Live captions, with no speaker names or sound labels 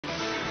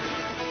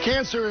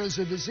Cancer is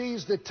a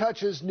disease that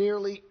touches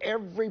nearly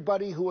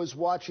everybody who is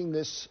watching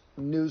this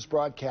news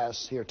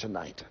broadcast here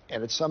tonight,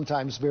 and it's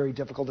sometimes very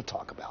difficult to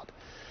talk about.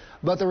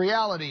 But the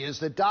reality is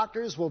that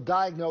doctors will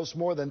diagnose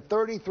more than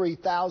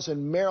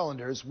 33,000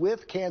 Marylanders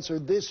with cancer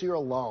this year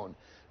alone.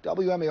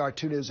 WMAR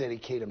 2 News' Eddie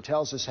Kadam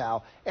tells us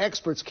how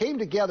experts came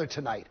together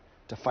tonight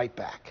to fight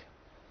back.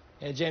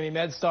 Yeah, Jamie,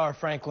 MedStar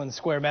Franklin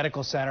Square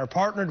Medical Center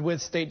partnered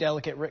with State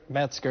Delegate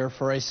Metzgar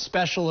for a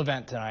special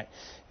event tonight.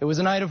 It was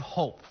a night of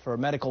hope for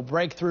medical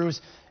breakthroughs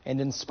and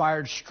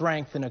inspired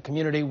strength in a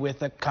community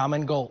with a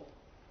common goal.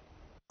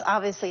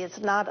 Obviously, it's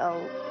not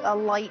a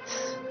light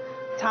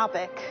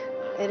topic.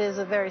 It is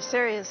a very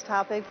serious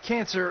topic.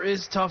 Cancer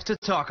is tough to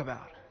talk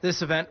about.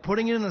 This event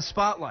putting it in the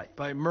spotlight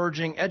by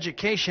merging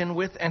education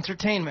with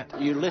entertainment.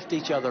 You lift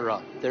each other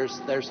up.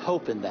 There's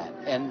hope in that.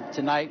 And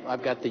tonight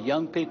I've got the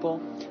young people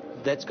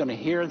that's going to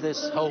hear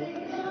this hope,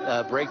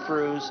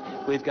 breakthroughs.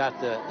 We've got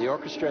the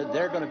orchestra.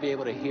 They're going to be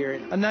able to hear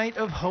it. A night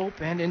of hope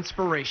and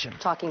inspiration.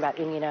 Talking about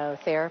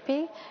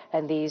immunotherapy,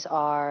 and these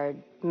are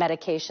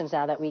medications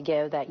now that we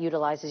give that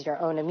utilizes your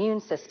own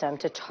immune system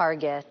to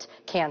target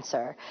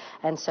cancer.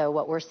 And so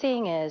what we're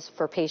seeing is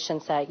for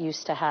patients that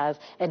used to have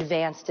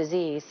advanced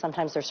disease,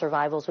 sometimes their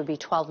survivals would be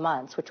 12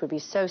 months, which would be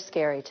so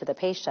scary to the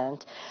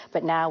patient.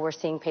 But now we're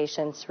seeing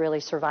patients really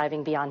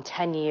surviving beyond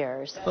 10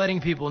 years. Letting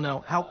people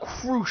know how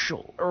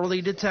crucial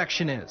early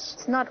detection is.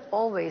 It's not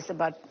always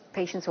about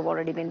patients who have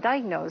already been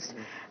diagnosed.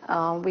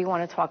 We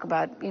want to talk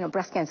about,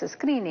 breast cancer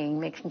screening,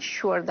 making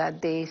sure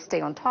that they stay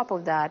on top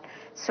of that,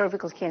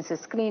 cervical cancer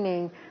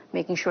screening,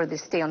 making sure they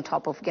stay on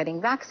top of getting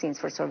vaccines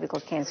for cervical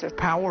cancer.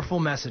 Powerful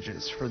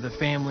messages for the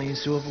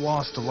families who have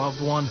lost a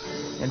loved one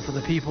and for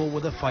the people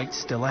with a fight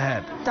still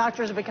ahead.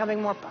 Doctors are becoming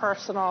more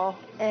personal,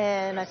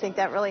 and I think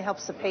that really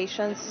helps the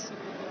patients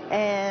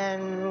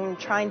and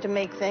trying to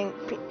make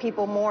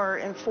people more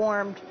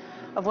informed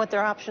of what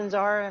their options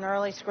are in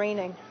early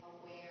screening.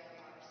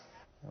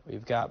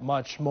 We've got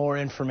much more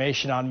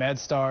information on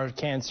MedStar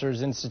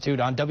Cancer's Institute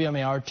on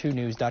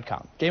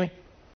WMAR2news.com. Jamie?